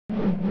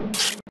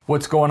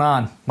What's going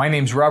on? My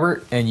name's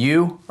Robert and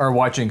you are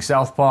watching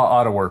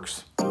Southpaw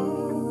Autoworks.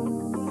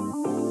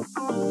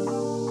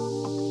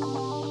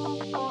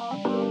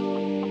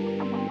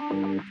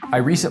 I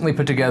recently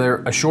put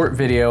together a short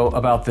video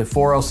about the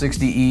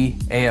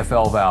 4L60E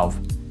AFL valve.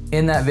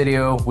 In that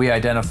video, we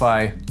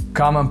identify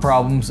common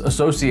problems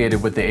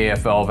associated with the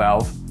AFL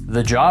valve,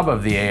 the job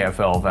of the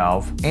AFL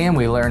valve, and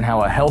we learn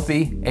how a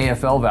healthy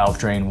AFL valve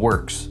train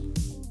works.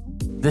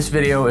 This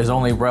video is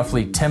only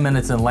roughly 10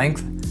 minutes in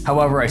length.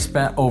 However, I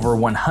spent over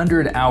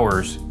 100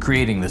 hours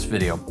creating this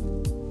video.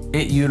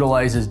 It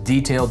utilizes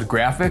detailed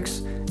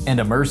graphics and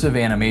immersive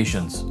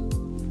animations.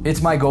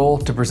 It's my goal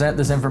to present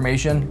this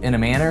information in a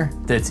manner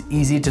that's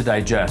easy to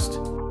digest.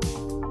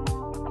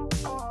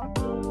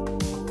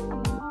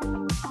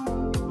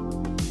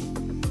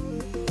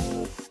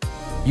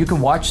 You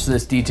can watch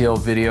this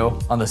detailed video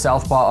on the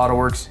Southpaw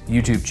Autoworks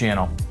YouTube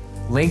channel.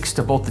 Links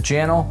to both the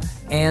channel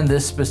and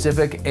this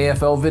specific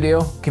AFL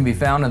video can be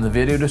found in the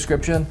video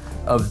description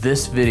of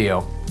this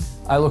video.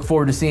 I look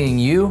forward to seeing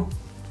you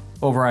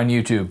over on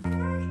YouTube.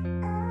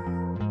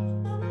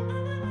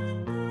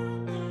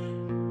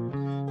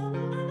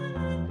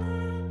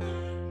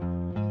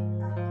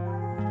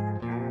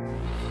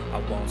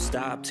 I won't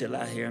stop till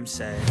I hear him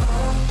say